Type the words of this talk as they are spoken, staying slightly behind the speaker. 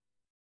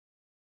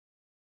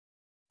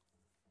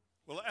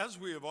Well, as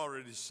we have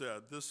already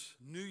said, this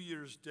New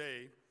Year's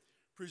Day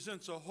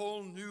presents a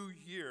whole new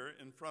year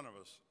in front of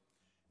us,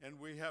 and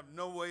we have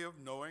no way of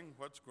knowing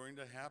what's going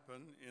to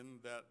happen in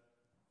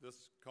this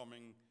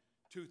coming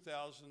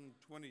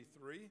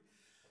 2023,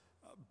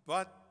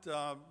 but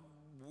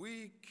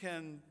we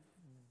can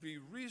be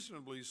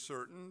reasonably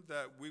certain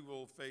that we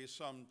will face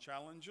some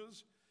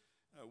challenges,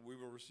 we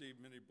will receive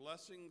many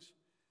blessings,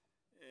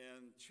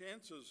 and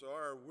chances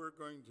are we're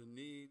going to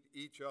need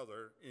each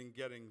other in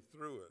getting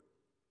through it.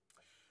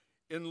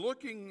 In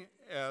looking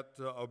at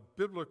a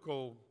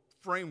biblical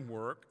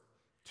framework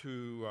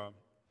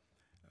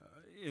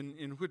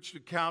in which to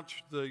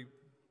couch the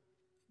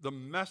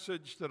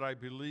message that I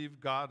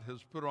believe God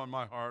has put on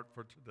my heart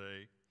for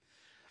today,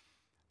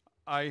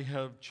 I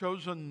have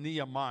chosen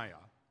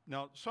Nehemiah.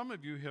 Now, some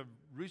of you have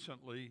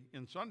recently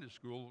in Sunday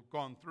school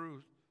gone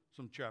through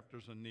some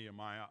chapters in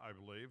Nehemiah, I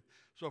believe.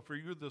 So for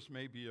you, this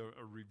may be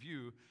a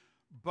review.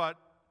 But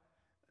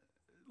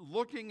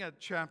looking at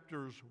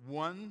chapters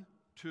 1,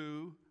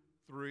 2,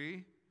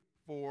 3,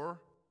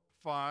 4,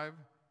 5,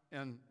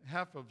 and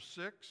half of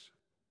 6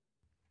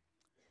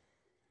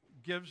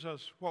 gives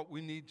us what we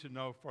need to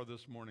know for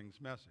this morning's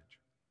message.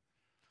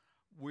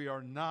 We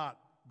are not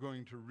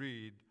going to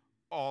read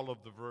all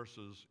of the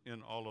verses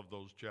in all of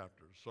those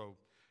chapters, so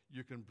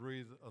you can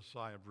breathe a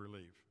sigh of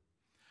relief.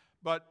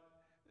 But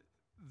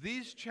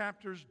these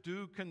chapters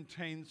do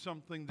contain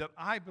something that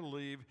I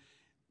believe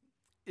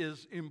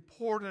is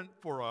important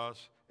for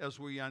us as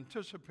we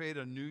anticipate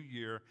a new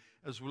year,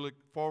 as we look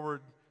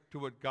forward to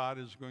what God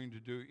is going to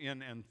do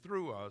in and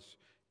through us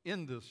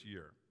in this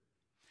year.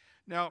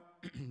 Now,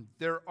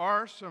 there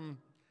are some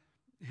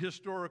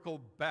historical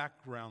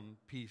background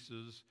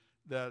pieces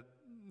that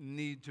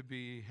need to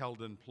be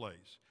held in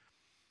place.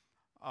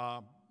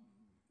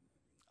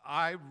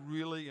 I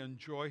really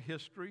enjoy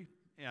history,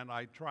 and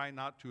I try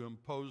not to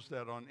impose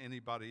that on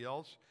anybody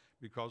else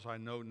because I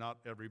know not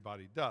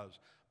everybody does.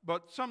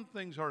 But some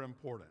things are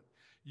important.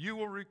 You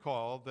will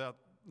recall that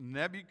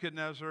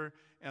Nebuchadnezzar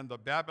and the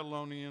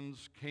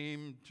Babylonians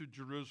came to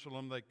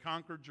Jerusalem. They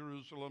conquered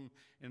Jerusalem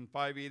in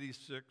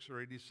 586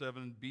 or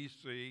 87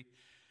 BC.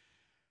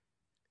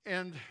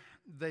 And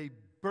they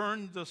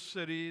burned the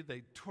city,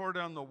 they tore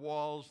down the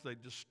walls, they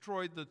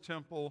destroyed the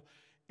temple,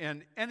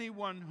 and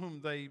anyone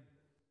whom they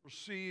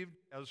perceived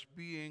as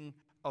being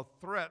a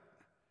threat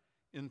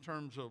in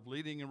terms of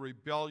leading a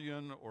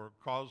rebellion or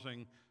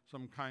causing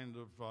some kind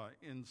of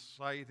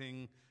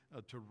inciting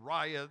to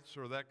riots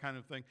or that kind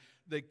of thing,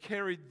 they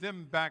carried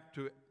them back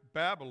to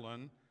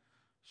Babylon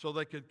so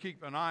they could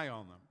keep an eye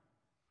on them.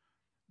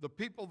 The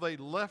people they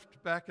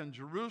left back in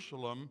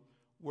Jerusalem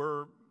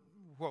were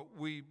what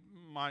we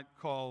might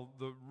call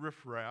the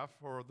riffraff,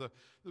 or the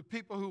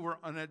people who were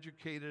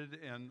uneducated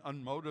and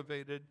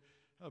unmotivated,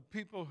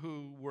 people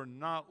who were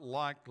not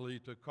likely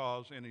to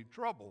cause any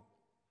trouble.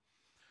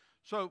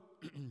 So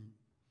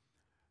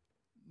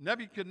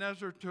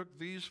Nebuchadnezzar took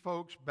these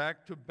folks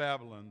back to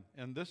Babylon,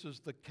 and this is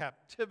the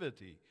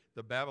captivity,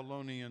 the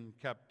Babylonian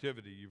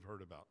captivity you've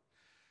heard about.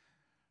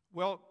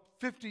 Well,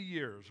 50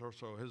 years or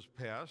so has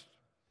passed.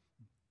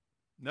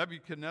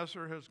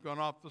 Nebuchadnezzar has gone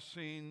off the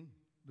scene.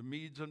 The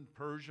Medes and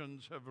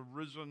Persians have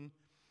arisen.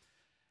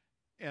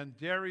 And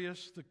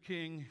Darius the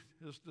king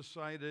has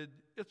decided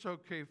it's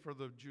okay for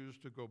the Jews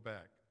to go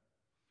back.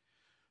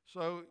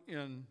 So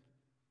in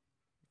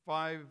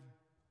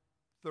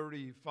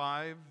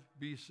 535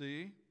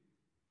 BC,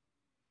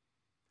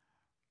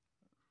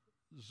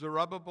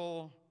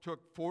 Zerubbabel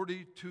took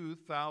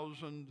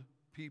 42,000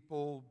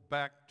 people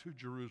back to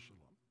Jerusalem.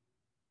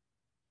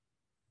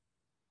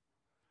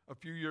 A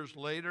few years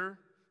later,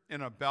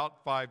 in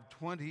about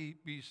 520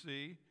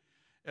 BC,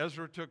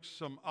 Ezra took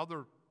some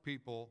other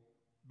people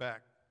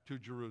back to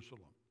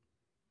Jerusalem.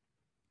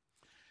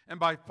 And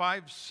by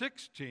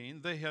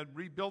 516, they had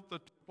rebuilt the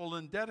temple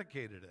and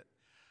dedicated it.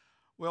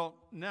 Well,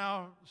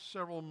 now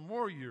several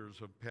more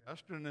years have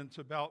passed, and it's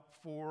about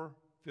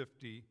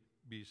 450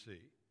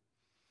 BC.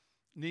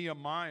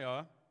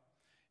 Nehemiah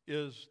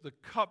is the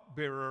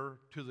cupbearer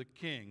to the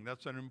king.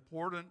 That's an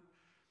important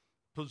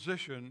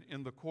position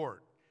in the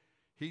court.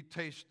 He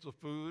tastes the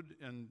food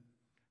and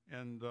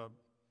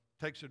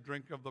takes a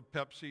drink of the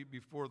Pepsi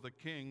before the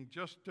king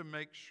just to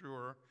make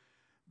sure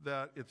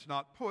that it's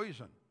not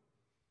poison.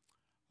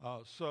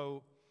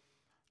 So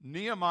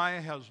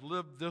Nehemiah has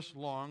lived this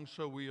long,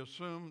 so we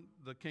assume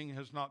the king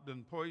has not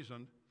been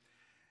poisoned.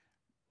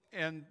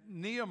 And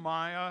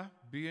Nehemiah,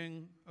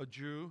 being a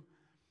Jew,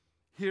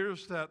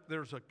 hears that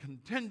there's a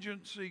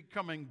contingency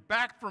coming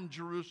back from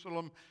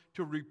Jerusalem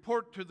to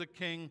report to the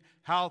king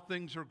how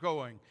things are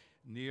going.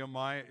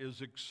 Nehemiah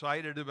is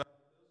excited about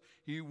this.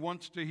 He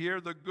wants to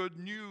hear the good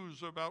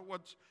news about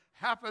what's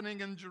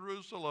happening in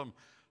Jerusalem.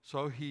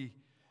 So he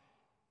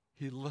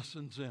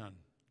listens in.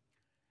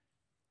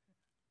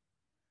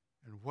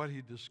 And what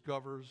he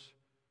discovers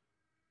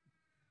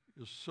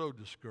is so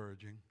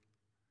discouraging.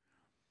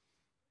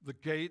 The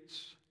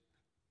gates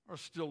are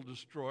still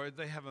destroyed.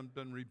 They haven't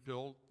been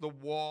rebuilt. The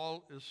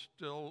wall is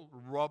still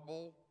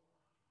rubble.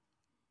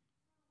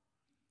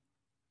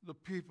 The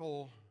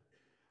people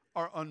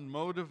are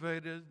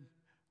unmotivated.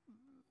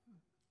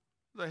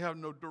 They have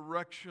no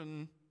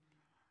direction,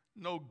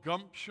 no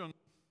gumption.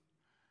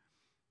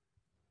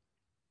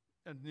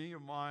 And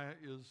Nehemiah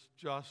is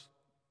just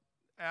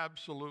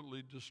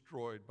absolutely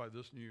destroyed by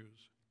this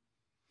news.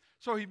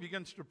 So he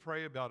begins to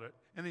pray about it.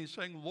 And he's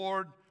saying,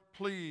 Lord,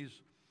 please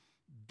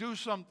do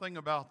something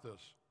about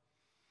this.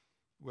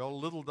 Well,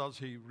 little does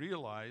he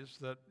realize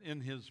that in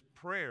his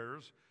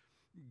prayers,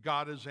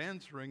 God is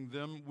answering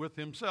them with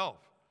himself.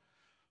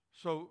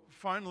 So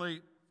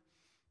finally,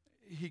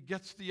 he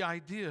gets the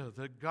idea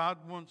that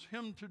God wants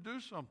him to do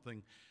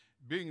something.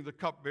 Being the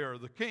cupbearer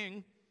of the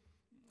king,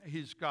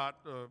 he's got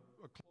a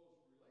close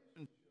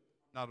relationship,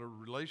 not a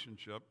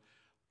relationship,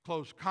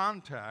 close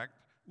contact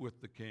with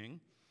the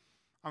king.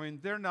 I mean,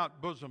 they're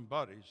not bosom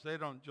buddies. They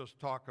don't just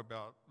talk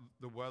about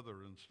the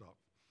weather and stuff.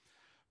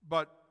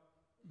 But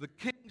the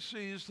king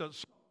sees that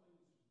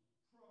something's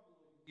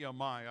troubling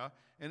Nehemiah,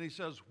 and he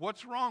says,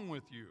 what's wrong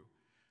with you?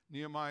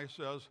 Nehemiah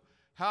says,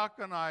 how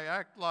can I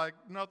act like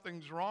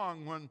nothing's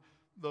wrong when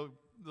the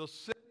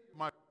city of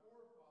my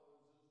forefathers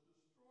is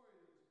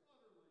destroyed? It's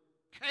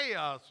utterly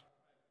chaos back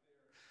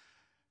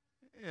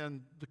there.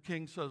 And the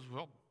king says,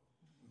 well,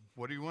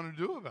 what do you want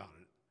to do about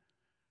it?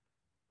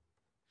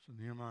 So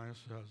Nehemiah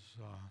says,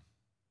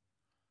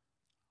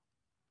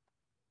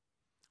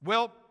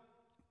 well,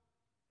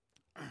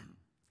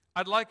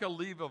 I'd like a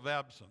leave of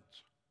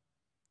absence.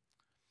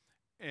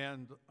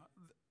 And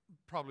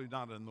probably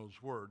not in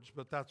those words,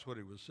 but that's what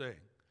he was saying.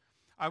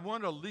 I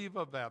want a leave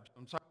of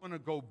absence. I want to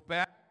go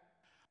back.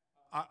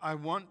 I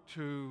want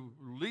to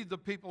lead the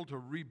people to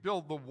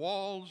rebuild the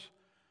walls.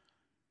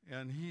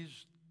 And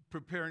he's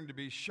preparing to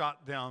be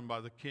shot down by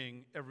the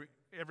king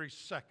every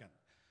second.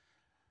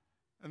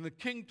 And the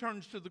king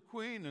turns to the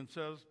queen and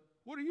says,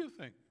 what do you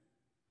think?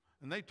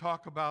 And they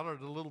talk about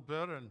it a little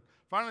bit. And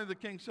finally the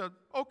king said,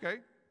 okay.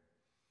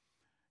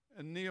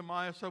 And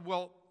Nehemiah said,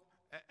 well,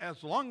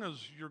 as long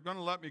as you're going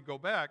to let me go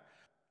back,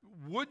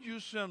 would you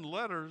send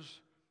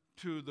letters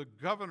to the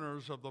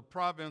governors of the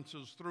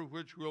provinces through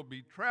which we'll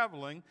be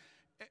traveling,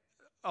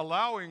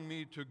 allowing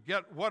me to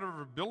get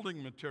whatever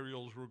building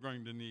materials we're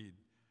going to need?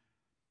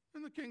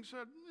 And the king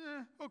said,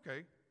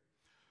 okay.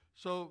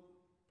 So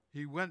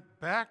he went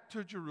back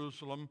to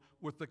Jerusalem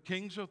with the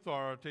king's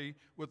authority,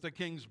 with the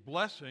king's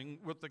blessing,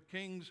 with the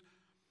king's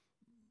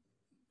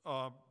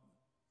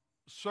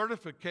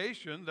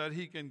certification that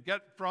he can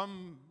get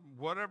from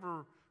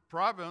whatever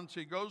province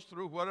he goes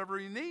through, whatever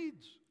he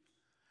needs.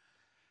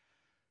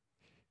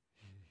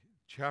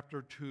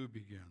 Chapter 2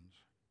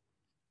 begins.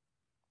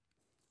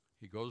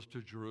 He goes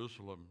to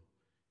Jerusalem.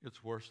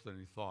 It's worse than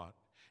he thought.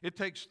 It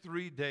takes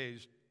 3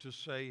 days to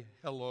say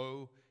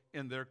hello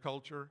in their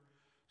culture.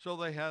 So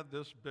they had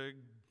this big,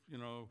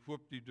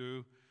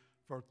 whoop-de-doo.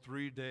 For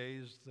 3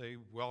 days, they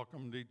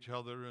welcomed each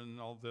other and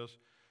all this.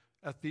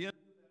 At the end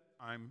of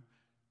that time,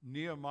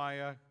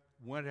 Nehemiah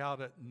went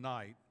out at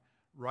night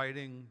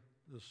riding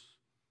this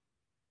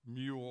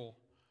mule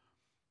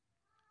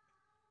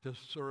to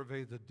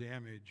survey the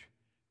damage,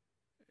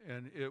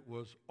 and it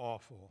was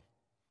awful.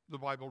 The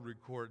Bible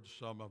records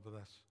some of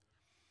this.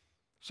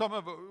 Some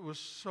of it was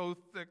so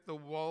thick the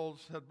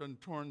walls had been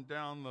torn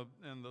down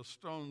and the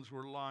stones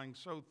were lying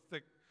so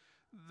thick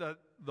that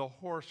the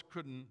horse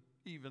couldn't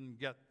even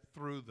get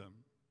through them.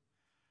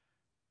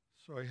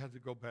 So he had to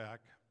go back.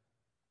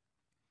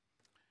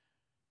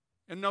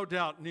 And no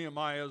doubt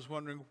Nehemiah is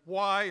wondering,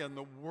 why in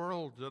the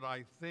world did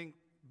I think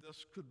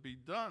this could be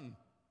done?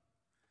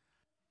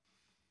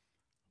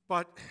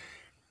 But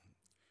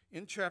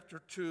in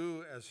chapter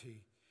 2, as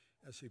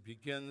he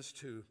begins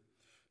to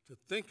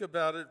think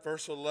about it,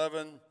 verse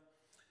 11,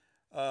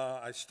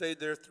 I stayed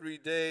there 3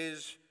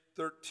 days,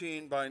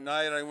 13 by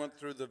night I went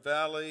through the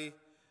valley.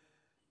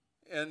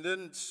 And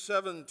then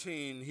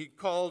 17, he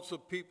calls the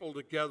people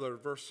together,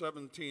 verse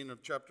 17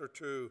 of chapter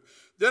 2.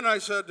 Then I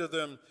said to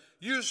them,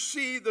 you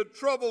see the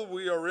trouble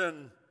we are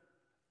in.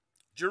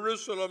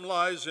 Jerusalem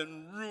lies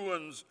in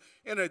ruins,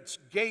 and its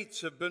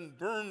gates have been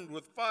burned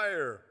with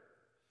fire.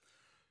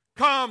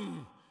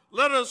 Come,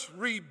 let us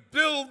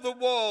rebuild the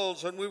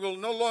walls, and we will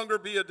no longer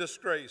be a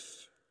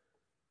disgrace.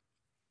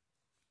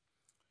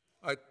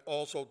 I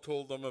also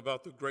told them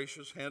about the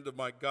gracious hand of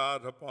my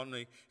God upon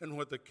me and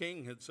what the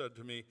king had said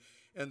to me.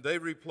 And they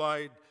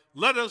replied,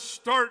 let us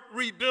start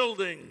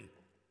rebuilding.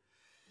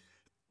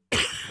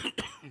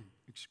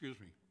 Excuse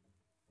me.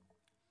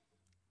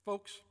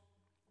 Folks,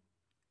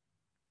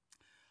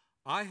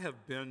 I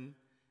have been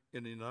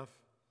in enough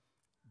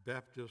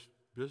Baptist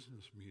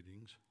business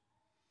meetings,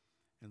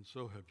 and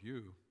so have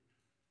you,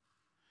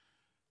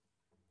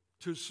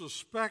 to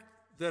suspect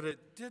that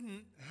it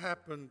didn't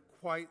happen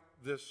quite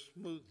this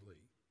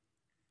smoothly.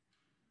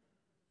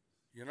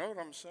 You know what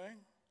I'm saying?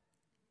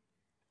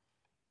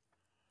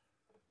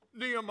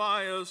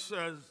 Nehemiah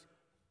says,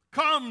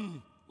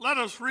 come, let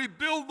us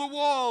rebuild the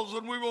walls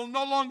and we will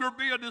no longer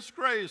be a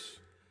disgrace.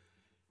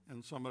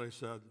 And somebody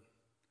said,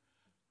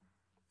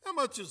 how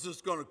much is this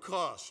going to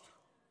cost?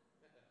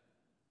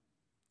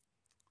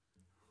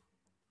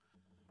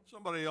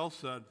 Somebody else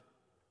said,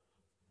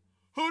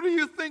 who do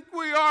you think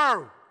we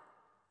are?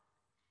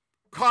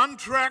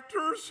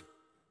 contractors?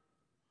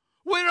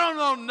 We don't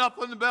know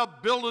nothing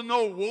about building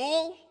no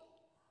walls.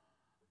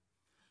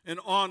 And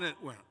on it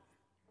went.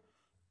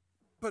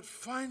 But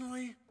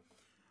finally,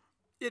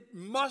 it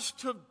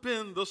must have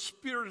been the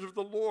Spirit of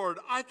the Lord.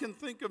 I can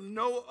think of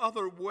no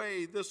other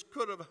way this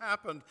could have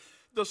happened.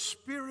 The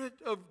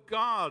Spirit of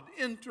God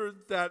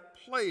entered that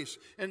place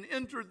and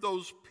entered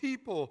those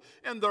people,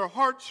 and their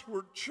hearts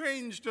were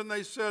changed, and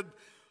they said,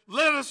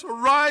 "Let us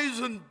arise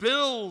and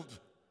build."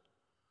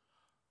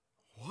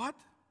 What?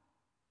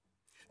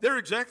 They're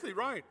exactly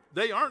right.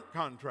 They aren't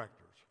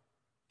contractors.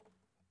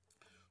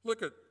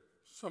 Look at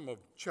some of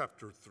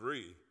chapter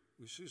 3.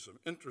 We see some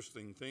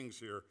interesting things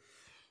here.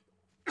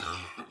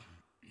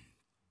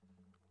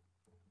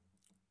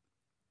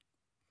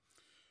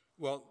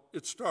 Well,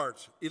 it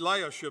starts,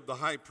 Eliashib, the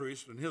high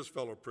priest, and his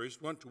fellow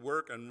priests went to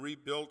work and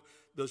rebuilt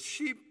the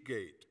sheep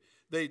gate.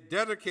 They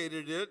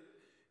dedicated it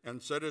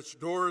and set its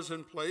doors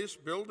in place,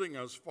 building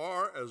as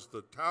far as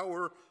the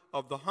Tower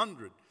of the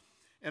 100.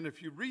 And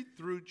if you read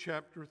through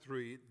chapter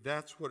 3,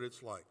 that's what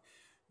it's like.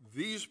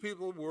 These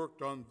people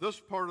worked on this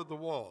part of the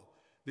wall.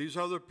 These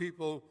other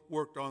people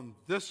worked on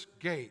this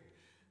gate.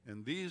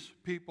 And these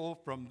people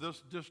from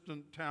this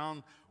distant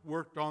town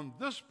worked on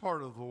this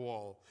part of the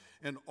wall.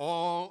 And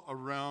all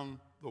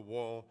around the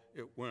wall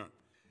it went.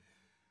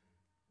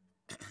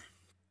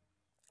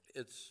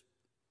 It's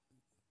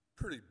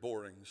pretty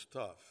boring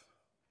stuff.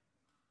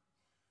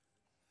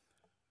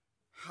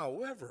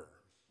 However,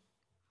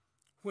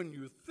 when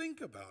you think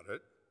about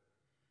it,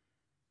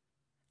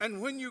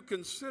 and when you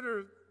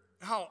consider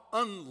how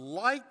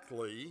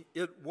unlikely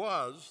it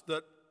was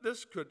that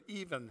this could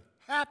even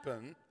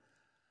happen,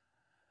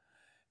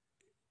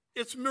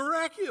 it's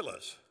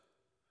miraculous.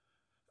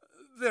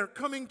 They're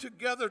coming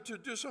together to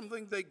do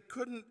something they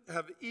couldn't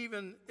have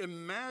even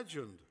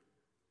imagined.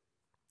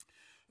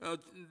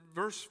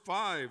 Verse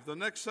 5, the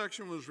next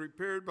section was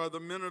repaired by the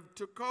men of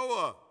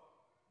Tekoa.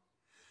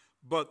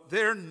 But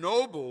their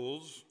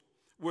nobles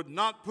would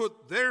not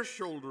put their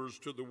shoulders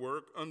to the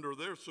work under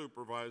their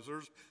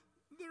supervisors.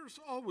 There's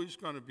always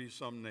going to be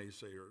some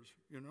naysayers,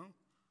 you know.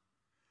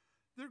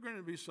 There are going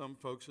to be some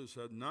folks that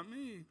said, not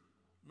me.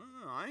 No,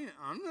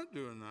 I'm not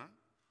doing that.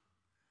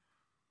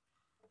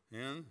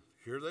 And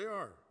here they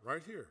are,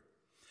 right here.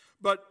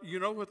 But you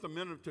know what the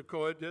men of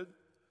Tekoa did?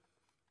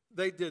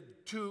 They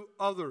did 2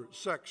 other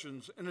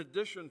sections in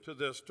addition to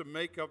this to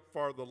make up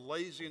for the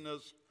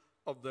laziness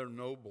of their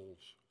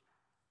nobles.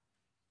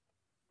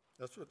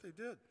 That's what they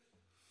did.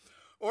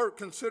 Or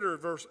consider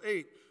verse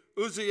 8.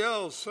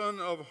 Uzziel, son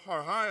of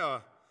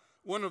Harhaiah,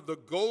 one of the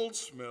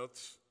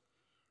goldsmiths,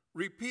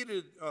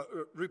 repaired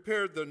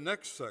the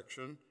next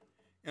section,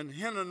 and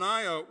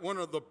Hananiah, one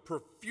of the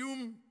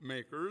perfume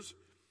makers,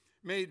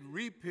 made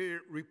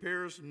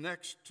repairs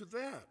next to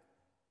that.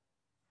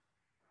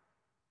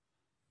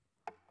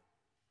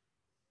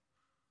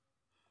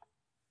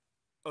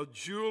 A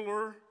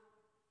jeweler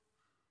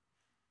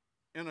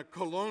and a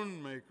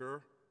cologne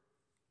maker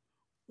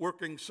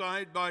working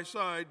side by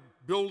side,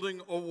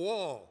 building a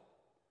wall.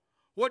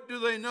 What do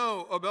they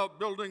know about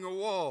building a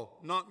wall?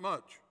 Not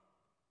much.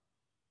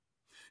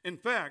 In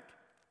fact,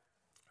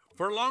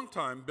 for a long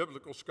time,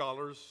 biblical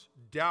scholars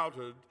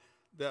doubted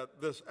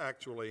that this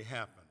actually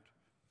happened.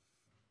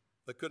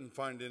 They couldn't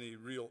find any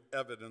real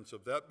evidence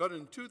of that. But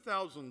in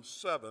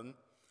 2007,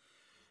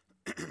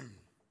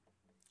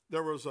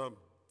 there was a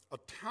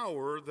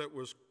tower that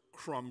was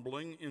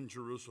crumbling in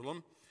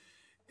Jerusalem,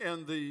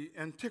 and the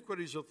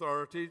Antiquities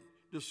Authority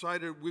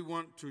decided we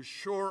want to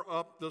shore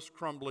up this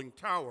crumbling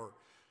tower.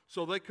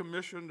 So they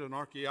commissioned an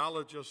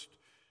archaeologist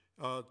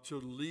to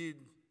lead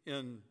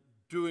in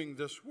doing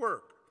this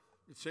work.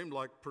 It seemed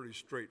like pretty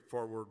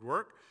straightforward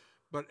work,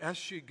 but as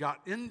she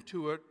got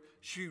into it,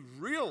 she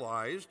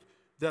realized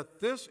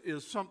that this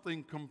is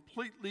something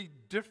completely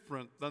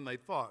different than they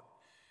thought.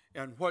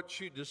 And what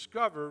she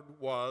discovered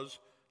was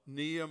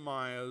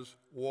Nehemiah's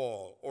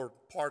wall, or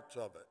parts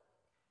of it.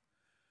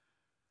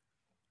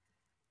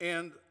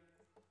 And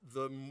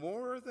the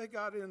more they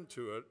got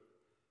into it,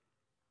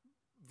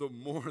 the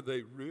more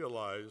they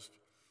realized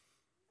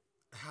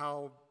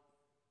how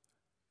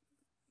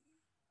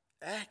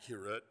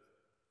accurate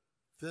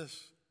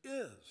this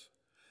is.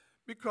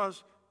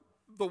 Because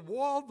the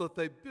wall that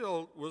they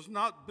built was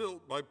not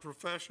built by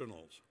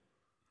professionals.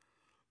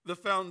 The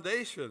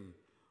foundation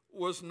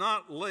was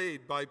not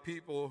laid by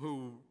people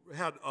who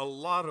had a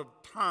lot of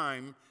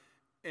time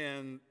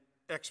and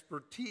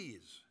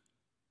expertise.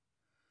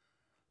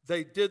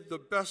 They did the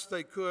best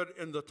they could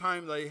in the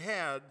time they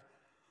had,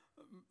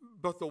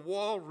 but the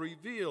wall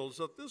reveals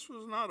that this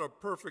was not a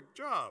perfect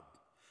job.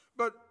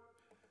 But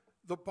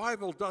the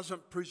Bible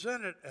doesn't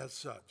present it as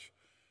such.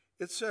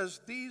 It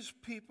says these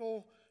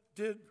people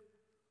did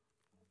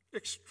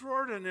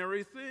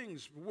extraordinary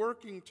things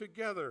working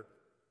together.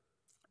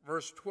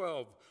 Verse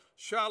 12,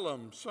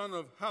 Shallum, son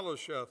of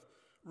Halusheth,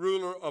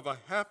 ruler of a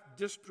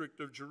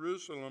half-district of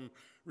Jerusalem,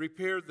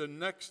 repaired the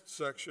next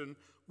section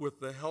with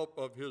the help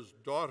of his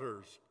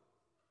daughters.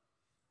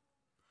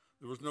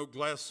 There was no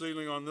glass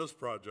ceiling on this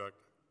project.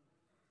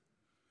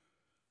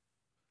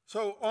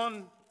 So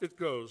on it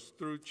goes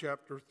through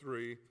chapter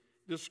 3,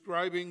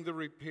 describing the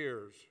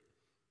repairs.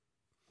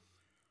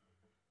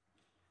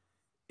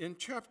 In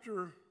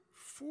chapter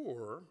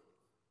 4,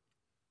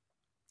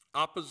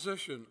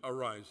 opposition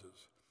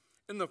arises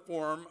in the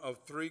form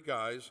of three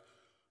guys,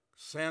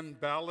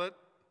 Sanballat,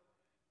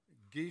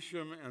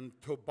 Geshem, and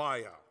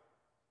Tobiah.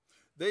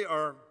 They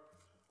are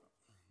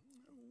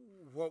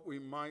what we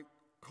might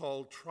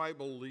call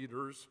tribal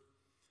leaders.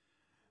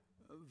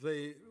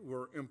 They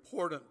were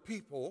important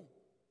people,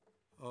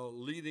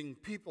 leading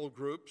people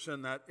groups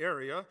in that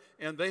area,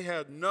 and they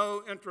had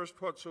no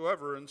interest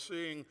whatsoever in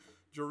seeing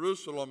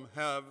Jerusalem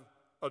have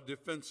a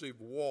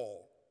defensive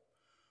wall.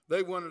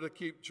 They wanted to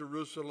keep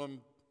Jerusalem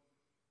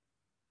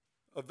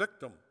a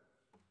victim.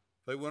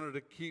 They wanted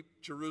to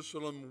keep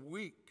Jerusalem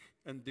weak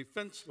and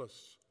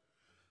defenseless.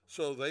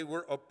 So they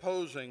were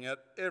opposing at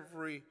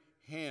every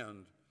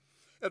hand.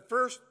 At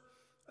first,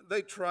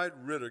 they tried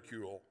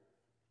ridicule.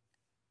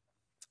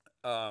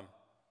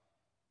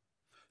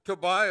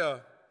 Tobiah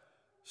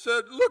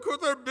said, "Look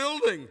what they're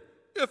building.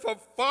 If a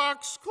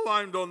fox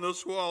climbed on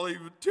this wall, he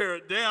would tear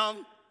it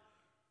down."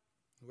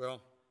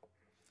 Well,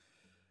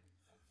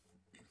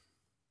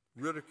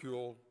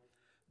 ridicule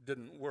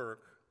didn't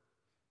work.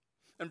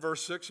 In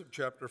verse 6 of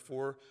chapter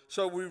 4,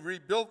 so we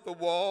rebuilt the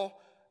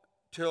wall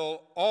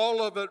till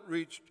all of it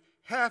reached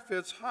half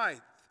its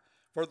height,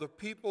 for the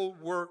people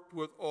worked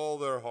with all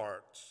their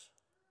hearts.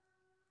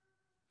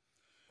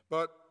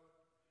 But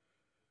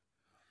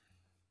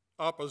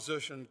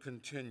opposition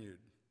continued.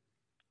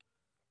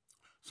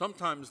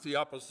 Sometimes the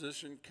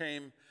opposition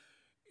came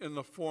in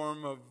the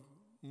form of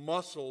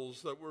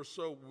muscles that were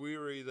so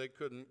weary they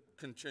couldn't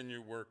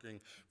continue working.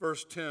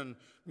 Verse 10,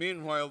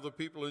 meanwhile the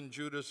people in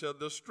Judah said,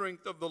 "The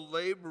strength of the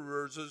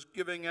laborers is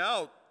giving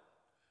out,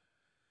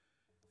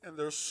 and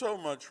there's so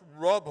much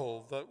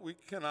rubble that we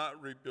cannot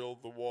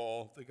rebuild the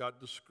wall." They got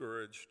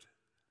discouraged.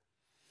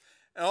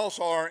 And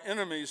also our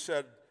enemies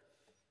said,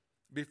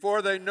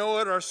 "Before they know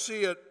it or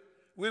see it,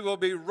 we will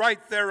be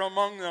right there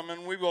among them,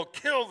 and we will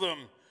kill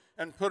them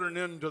and put an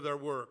end to their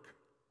work."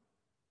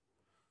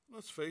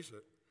 Let's face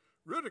it,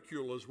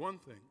 ridicule is one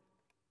thing,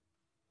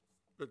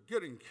 but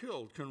getting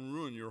killed can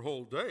ruin your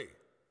whole day.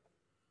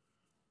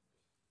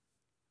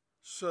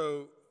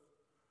 So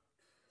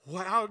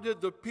how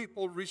did the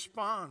people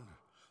respond?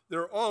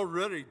 They're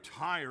already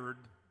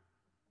tired.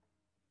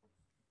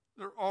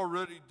 They're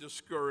already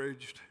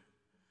discouraged.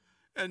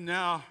 And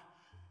now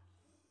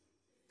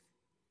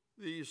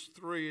these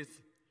three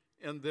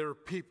and their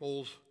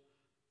peoples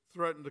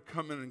threaten to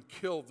come in and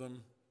kill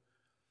them.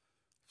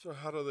 So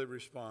how do they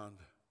respond?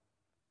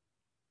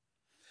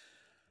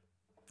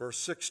 Verse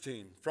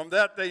 16, from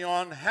that day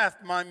on,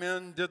 half my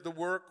men did the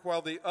work,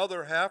 while the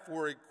other half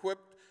were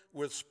equipped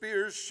with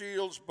spears,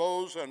 shields,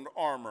 bows, and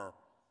armor.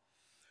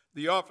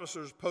 The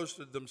officers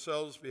posted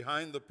themselves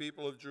behind the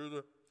people of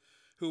Judah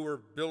who were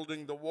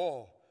building the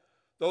wall.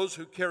 Those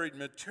who carried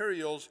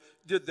materials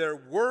did their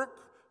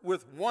work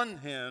with one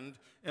hand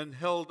and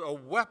held a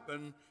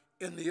weapon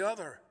in the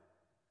other.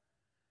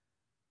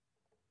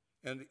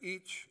 And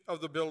each of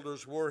the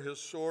builders wore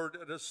his sword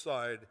at his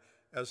side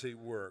as he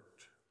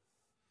worked.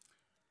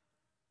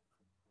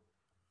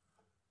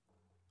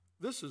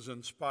 This is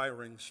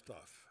inspiring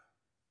stuff.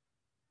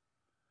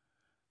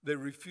 They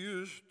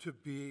refused to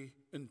be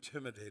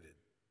intimidated.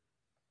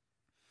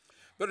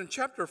 But in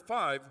chapter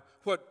 5,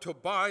 what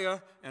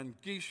Tobiah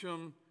and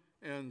Geshem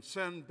and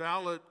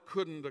Sanballat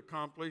couldn't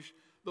accomplish,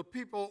 the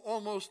people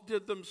almost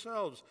did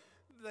themselves.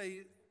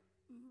 They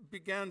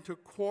began to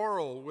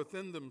quarrel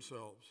within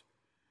themselves,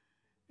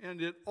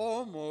 and it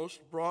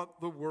almost brought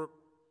the work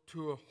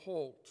to a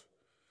halt.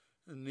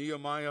 And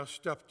Nehemiah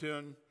stepped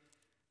in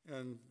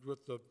and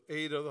with the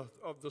aid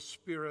of the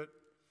Spirit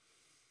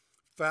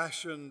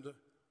fashioned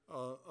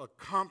a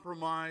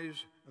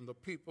compromise, and the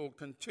people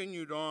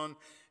continued on.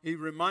 He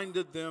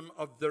reminded them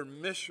of their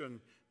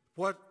mission,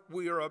 what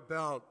we are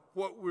about,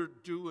 what we're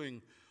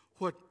doing,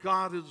 what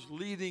God is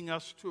leading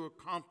us to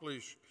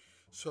accomplish.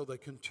 So they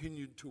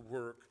continued to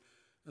work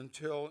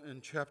until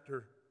in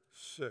chapter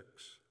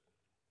 6,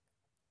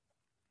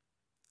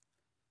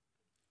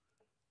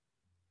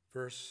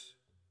 verse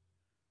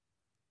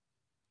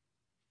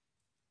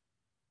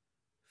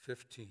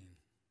 15.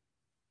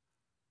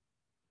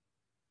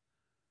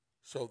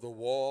 So the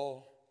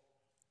wall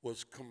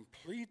was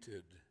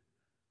completed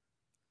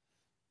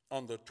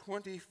on the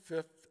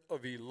 25th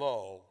of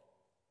Elul,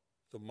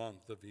 the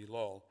month of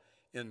Elul,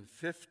 in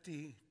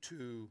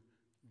 52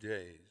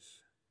 days.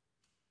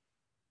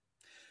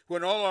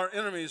 When all our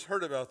enemies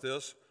heard about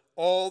this,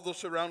 all the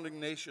surrounding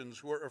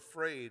nations were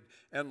afraid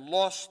and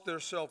lost their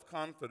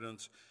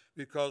self-confidence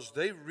because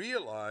they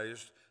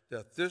realized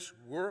that this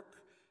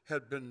work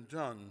had been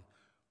done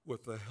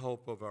with the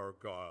help of our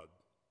God.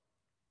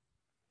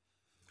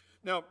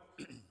 Now,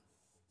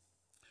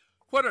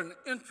 what an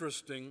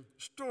interesting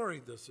story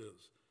this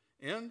is.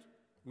 And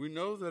we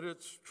know that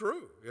it's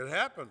true. It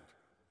happened.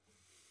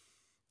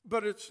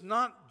 But it's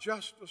not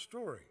just a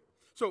story.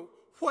 So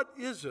what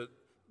is it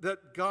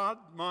that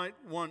God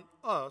might want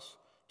us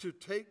to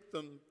take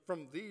them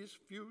from these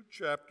few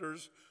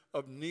chapters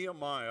of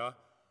Nehemiah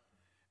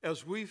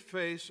as we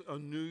face a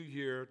new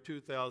year,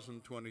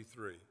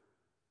 2023.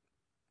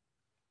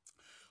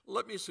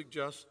 Let me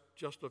suggest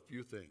just a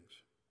few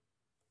things.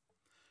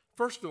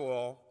 First of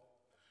all,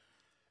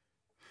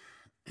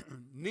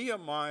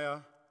 Nehemiah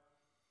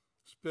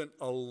spent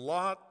a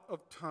lot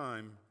of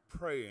time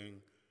praying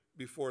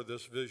before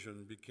this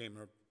vision became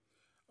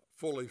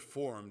fully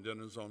formed in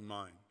his own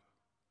mind.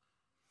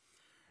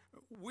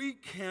 We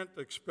can't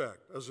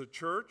expect, as a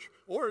church,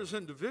 or as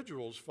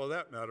individuals for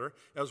that matter,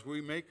 as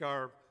we make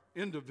our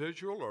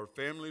individual or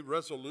family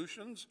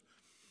resolutions,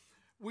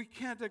 we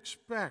can't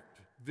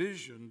expect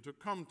vision to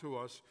come to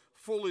us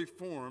fully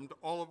formed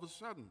all of a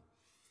sudden.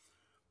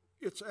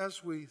 It's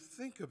as we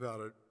think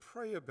about it,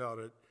 pray about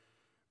it,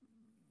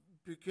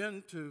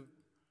 begin to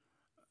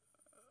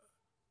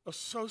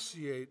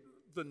associate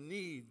the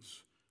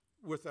needs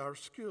with our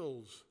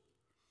skills,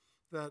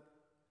 that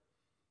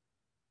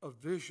a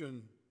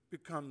vision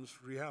becomes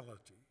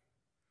reality,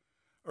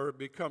 or it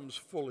becomes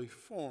fully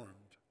formed.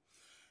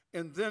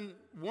 And then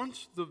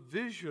once the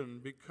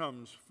vision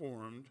becomes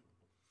formed,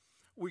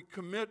 we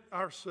commit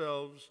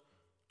ourselves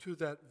to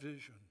that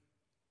vision.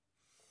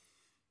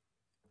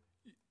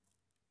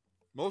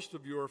 Most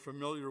of you are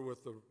familiar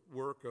with the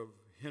work of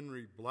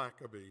Henry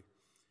Blackaby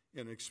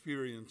in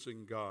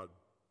Experiencing God.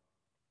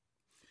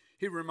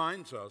 He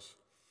reminds us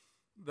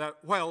that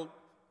while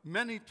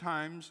many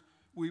times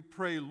we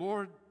pray,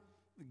 Lord,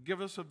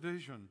 give us a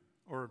vision,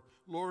 or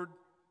Lord,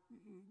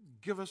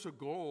 give us a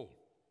goal,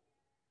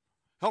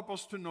 help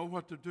us to know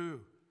what to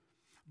do,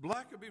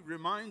 Blackaby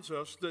reminds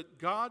us that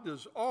God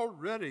is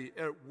already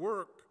at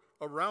work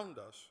around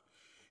us,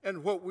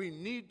 and what we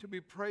need to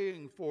be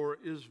praying for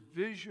is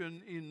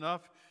vision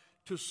enough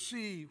to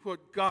see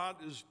what God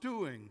is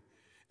doing,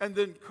 and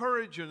then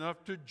courage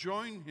enough to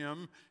join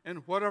him in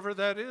whatever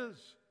that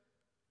is.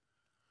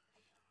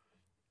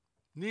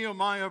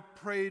 Nehemiah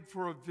prayed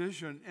for a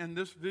vision, and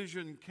this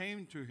vision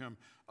came to him,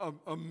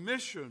 a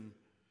mission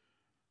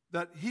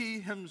that he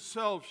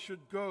himself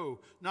should go.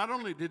 Not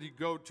only did he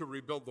go to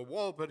rebuild the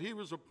wall, but he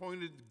was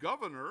appointed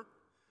governor,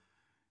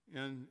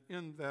 and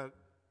in that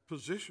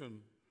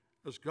position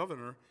as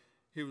governor,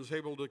 he was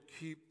able to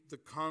keep the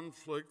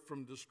conflict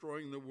from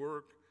destroying the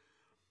work.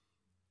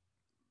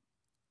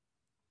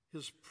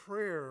 His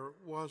prayer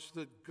was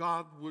that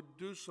God would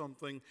do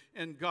something,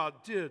 and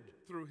God did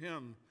through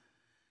him.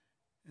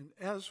 And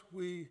as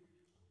we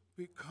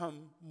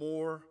become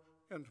more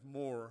and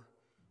more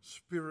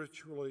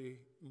spiritually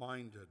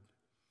minded,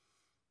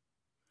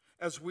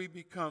 as we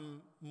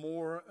become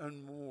more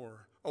and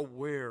more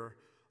aware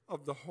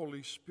of the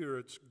Holy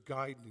Spirit's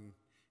guiding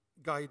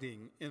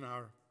in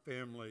our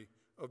family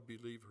of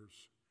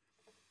believers,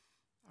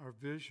 our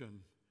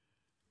vision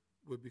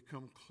will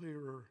become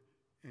clearer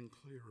and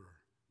clearer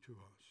to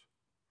us.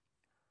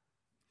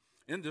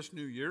 In this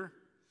new year,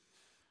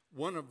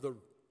 one of the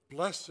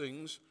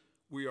blessings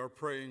we are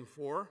praying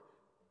for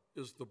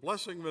is the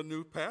blessing of a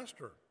new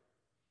pastor.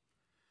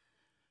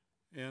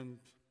 And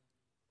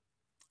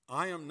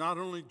I am not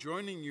only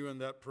joining you in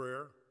that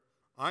prayer,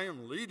 I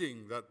am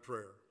leading that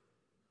prayer.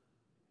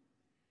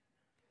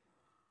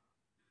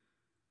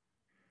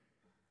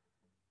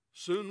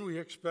 Soon we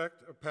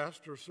expect a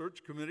pastor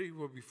search committee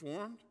will be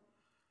formed,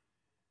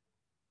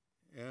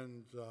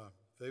 and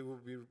they will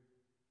be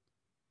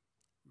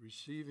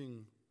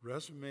receiving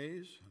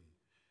resumes, and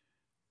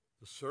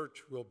the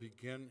search will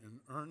begin in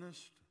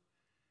earnest,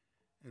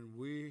 and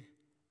we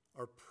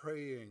are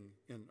praying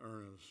in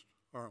earnest,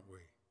 aren't we?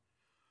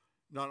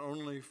 Not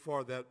only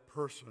for that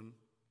person,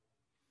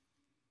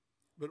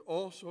 but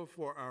also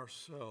for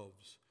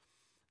ourselves,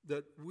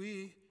 that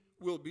we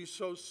will be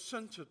so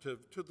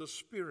sensitive to the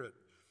Spirit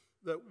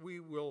that we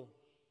will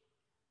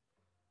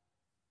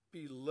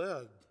be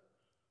led,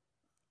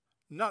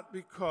 not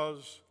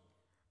because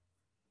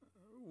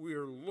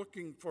we're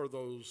looking for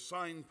those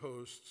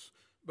signposts,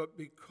 but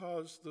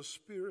because the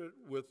Spirit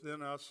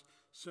within us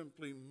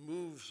simply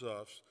moves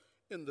us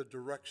in the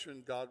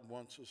direction God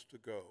wants us to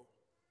go.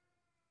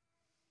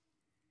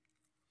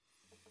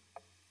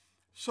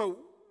 So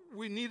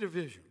we need a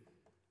vision.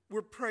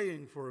 We're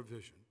praying for a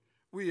vision.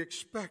 We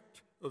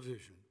expect a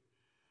vision,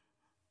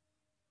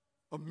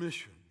 a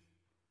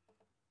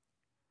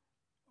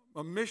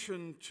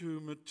mission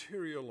to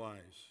materialize.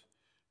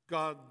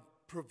 God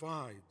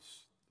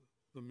provides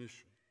the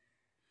mission.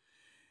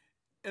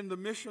 And the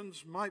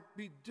missions might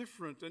be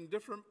different in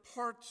different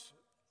parts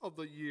of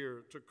the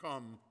year to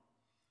come,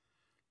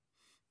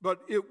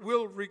 but it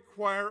will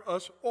require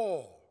us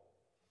all.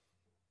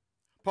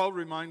 Paul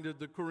reminded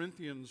the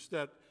Corinthians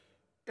that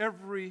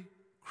every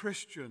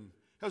Christian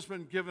has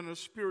been given a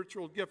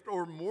spiritual gift,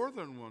 or more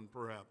than one,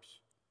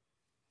 perhaps.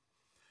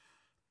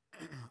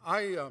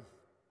 I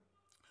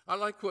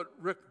like what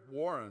Rick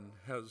Warren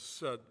has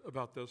said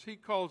about this. He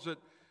calls it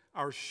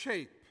our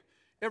shape.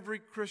 Every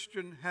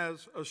Christian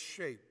has a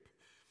shape,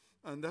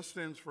 and that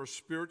stands for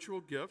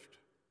spiritual gift,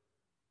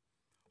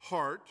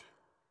 heart,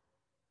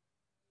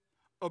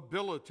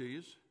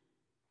 abilities,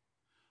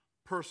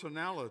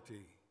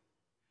 personality,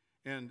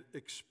 and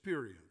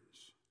experience.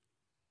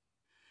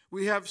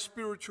 We have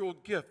spiritual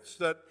gifts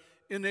that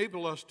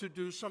enable us to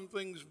do some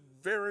things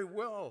very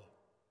well.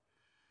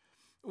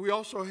 We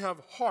also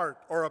have heart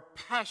or a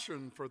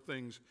passion for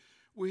things.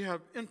 We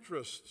have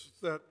interests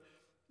that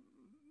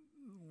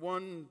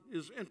one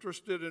is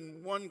interested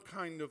in one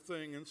kind of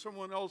thing and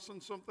someone else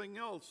in something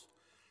else.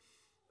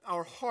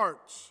 Our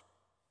hearts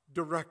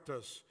direct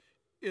us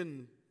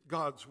in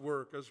God's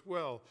work as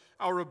well.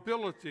 Our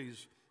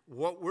abilities,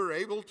 what we're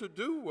able to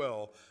do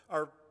well,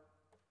 our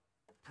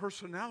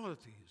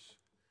personalities,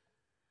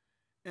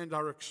 and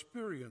our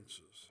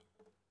experiences.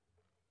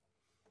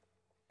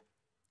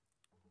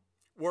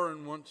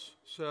 Warren once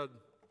said,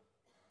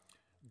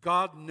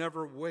 God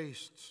never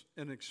wastes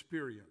an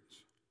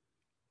experience.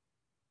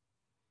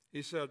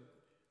 He said,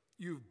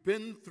 you've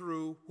been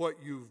through what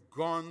you've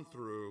gone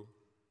through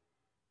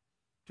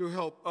to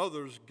help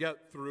others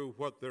get through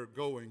what they're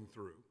going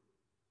through.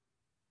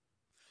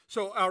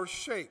 So our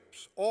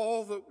shapes,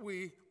 all that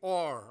we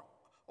are,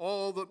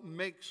 all that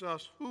makes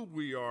us who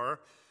we are,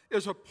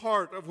 is a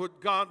part of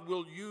what God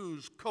will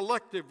use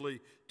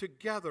collectively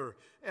together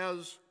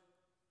as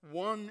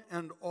one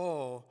and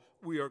all.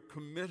 We are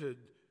committed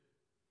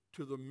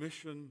to the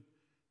mission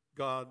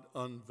God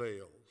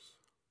unveils.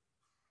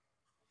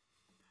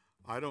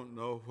 I don't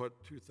know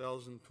what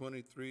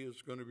 2023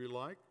 is going to be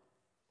like.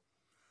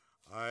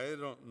 I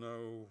don't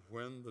know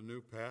when the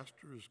new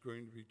pastor is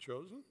going to be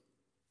chosen.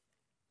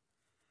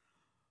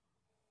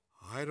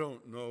 I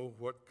don't know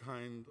what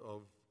kind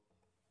of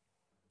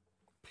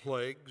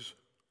plagues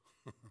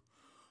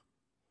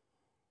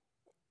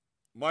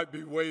might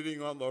be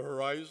waiting on the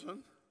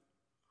horizon.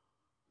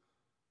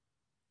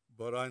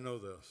 But I know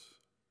this.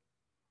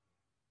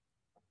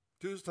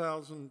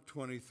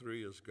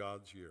 2023 is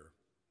God's year,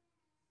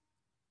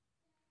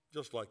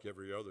 just like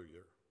every other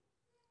year.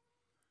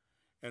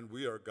 And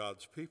we are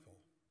God's people,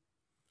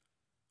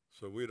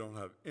 so we don't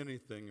have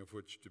anything of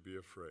which to be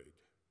afraid.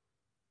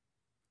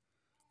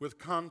 With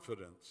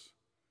confidence,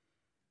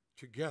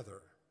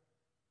 together,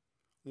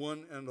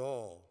 one and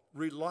all,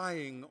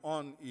 relying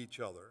on each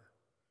other,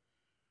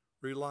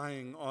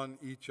 relying on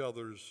each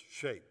other's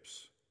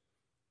shapes,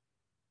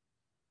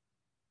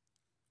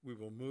 we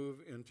will move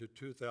into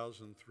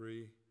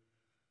 2003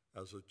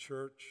 as a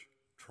church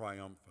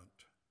triumphant.